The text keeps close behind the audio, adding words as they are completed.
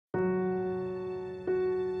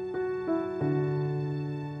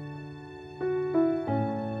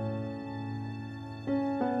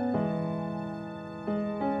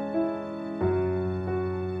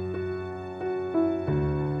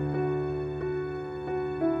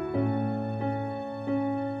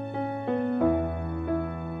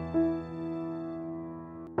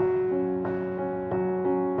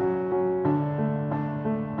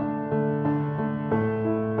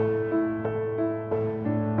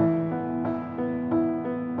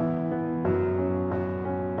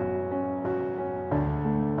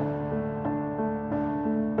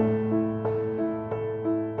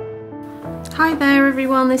Hi there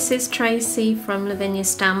everyone, this is Tracey from Lavinia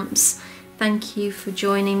Stamps. Thank you for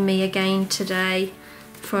joining me again today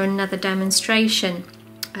for another demonstration.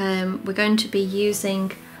 We're going to be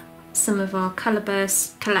using some of our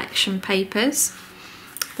Colourburst collection papers.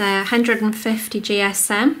 They're 150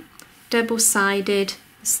 GSM, double-sided,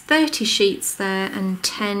 there's 30 sheets there and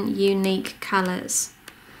 10 unique colours.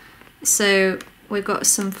 So we've got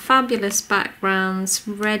some fabulous backgrounds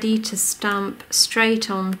ready to stamp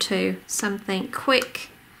straight onto, something quick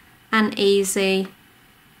and easy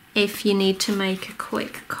if you need to make a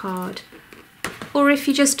quick card. Or if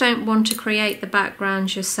you just don't want to create the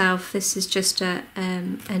background yourself, this is just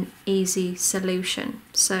an easy solution.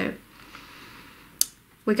 So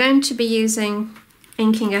we're going to be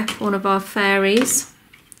inking up one of our fairies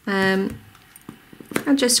and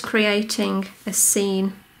just creating a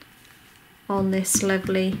scene on this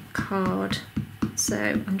lovely card.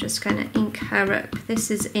 So I'm just going to ink her up.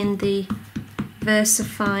 This is in the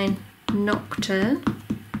VersaFine Nocturne.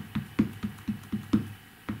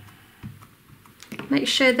 Make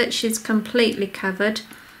sure that she's completely covered.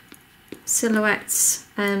 Silhouettes,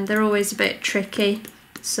 they're always a bit tricky,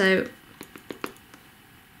 so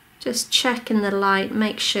just check in the light,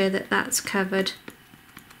 make sure that that's covered,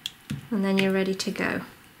 and then you're ready to go.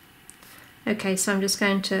 Okay, so I'm just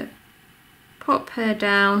going to pop her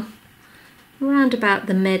down around about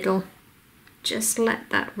the middle. Just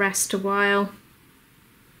let that rest a while.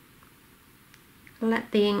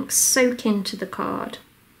 Let the ink soak into the card.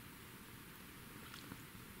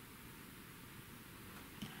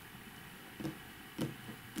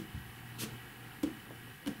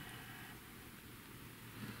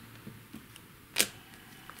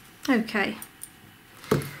 Okay,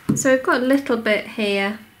 so I've got a little bit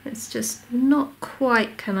here, it's just not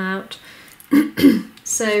quite come out.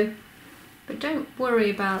 So, but don't worry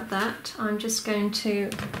about that. I'm just going to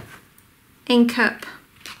ink up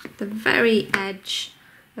the very edge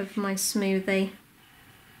of my smoothie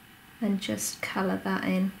and just colour that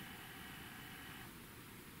in.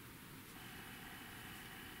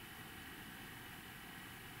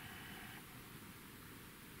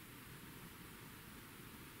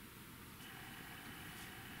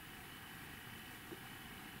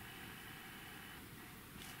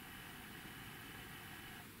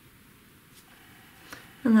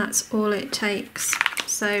 And that's all it takes.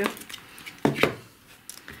 So,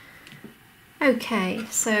 okay,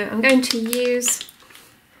 so I'm going to use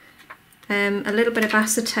a little bit of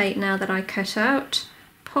acetate now that I cut out,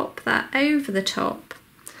 pop that over the top,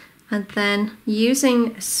 and then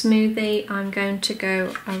using a smoothie I'm going to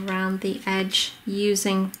go around the edge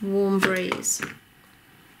using Warm Breeze.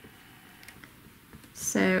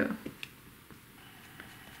 So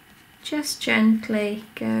just gently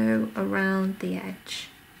go around the edge.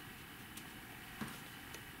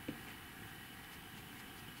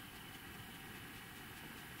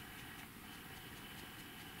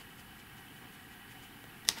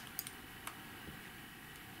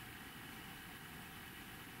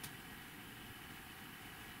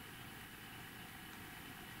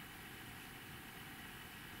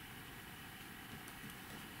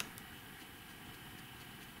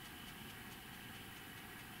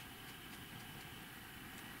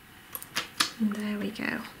 And there we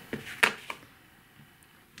go.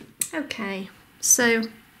 Okay, so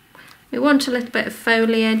we want a little bit of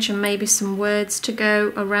foliage and maybe some words to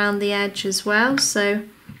go around the edge as well. So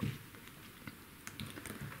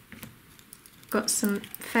got some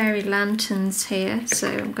fairy lanterns here, so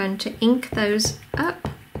I'm going to ink those up.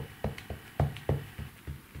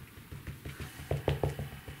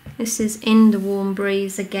 This is in the Warm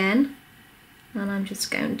Breeze again, and I'm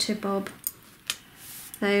just going to bob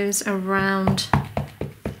those around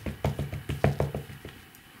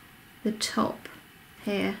the top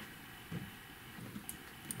here.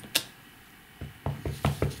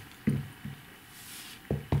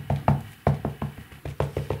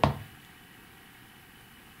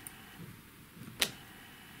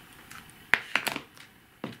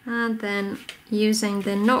 And then using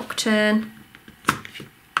the Nocturne,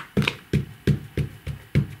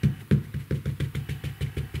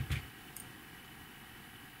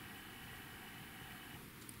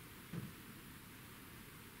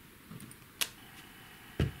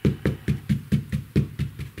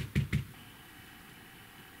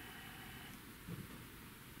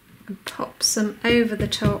 pop some over the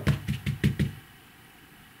top.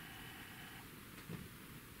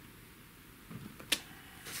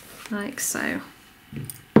 Like so.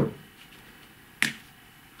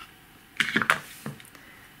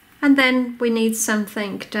 And then we need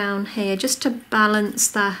something down here just to balance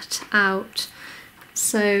that out.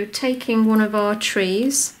 So taking one of our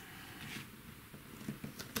trees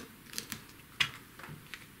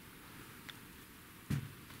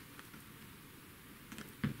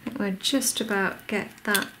we're just about get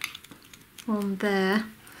that on there.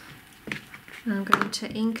 I'm going to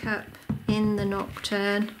ink up in the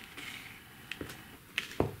Nocturne.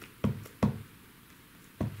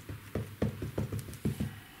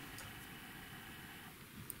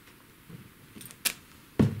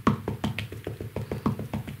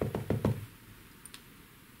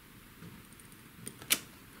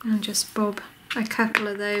 And just bob a couple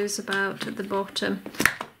of those about at the bottom,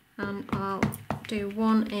 and I'll do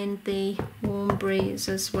one in the Warm Breeze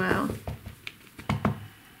as well.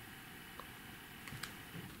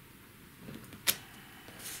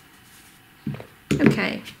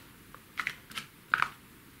 Okay,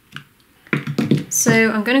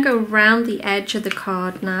 so I'm going to go around the edge of the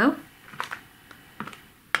card now.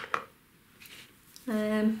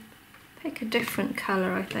 Pick a different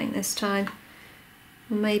colour, I think, this time.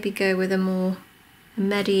 Or maybe go with a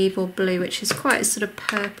medieval blue, which is quite a sort of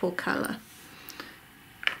purple colour.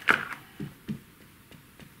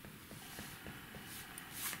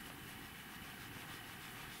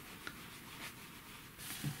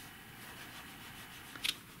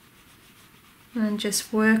 And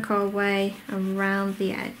just work our way around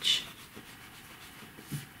the edge.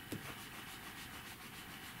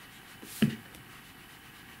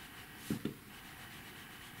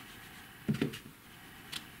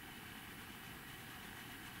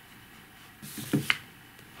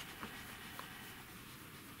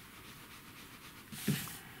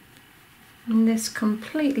 And this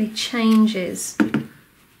completely changes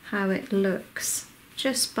how it looks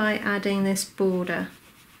just by adding this border.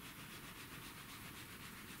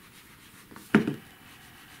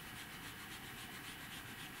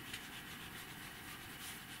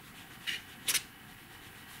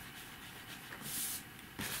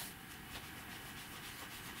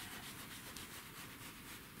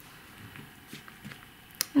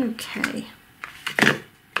 Okay.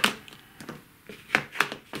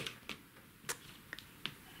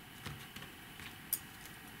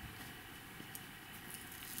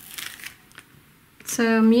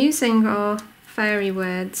 So I'm using our fairy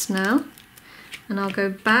words now, and I'll go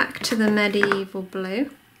back to the medieval blue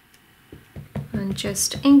and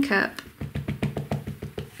just ink up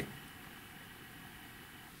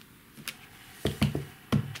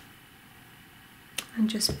and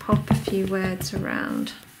just pop a few words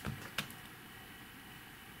around.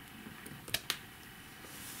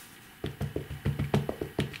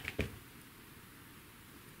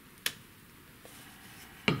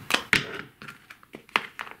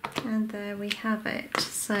 And there we have it.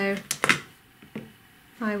 So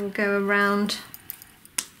I will go around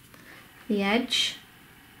the edge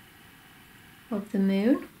of the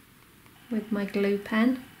moon with my glue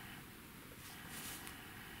pen.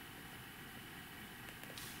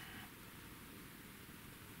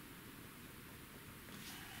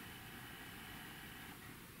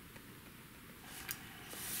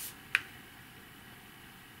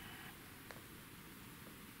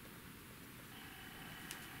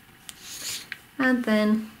 And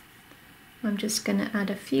then I'm just going to add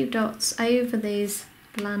a few dots over these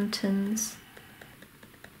lanterns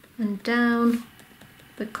and down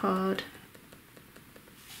the card.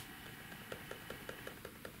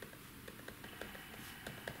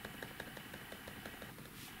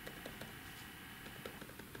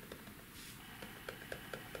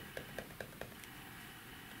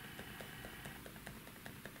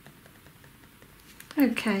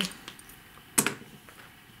 Okay.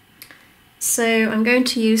 So I'm going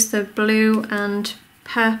to use the blue and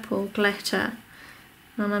purple glitter,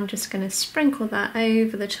 and I'm just going to sprinkle that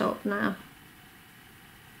over the top now.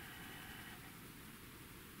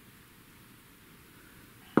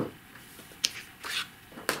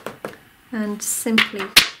 And simply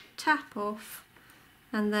tap off,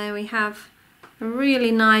 and there we have a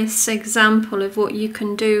really nice example of what you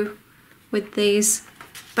can do with these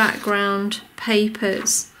background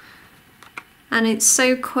papers. And it's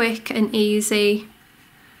so quick and easy.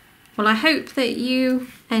 Well, I hope that you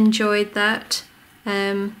enjoyed that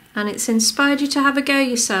and it's inspired you to have a go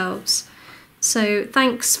yourselves. So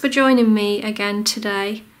thanks for joining me again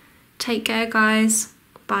today. Take care, guys.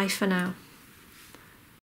 Bye for now.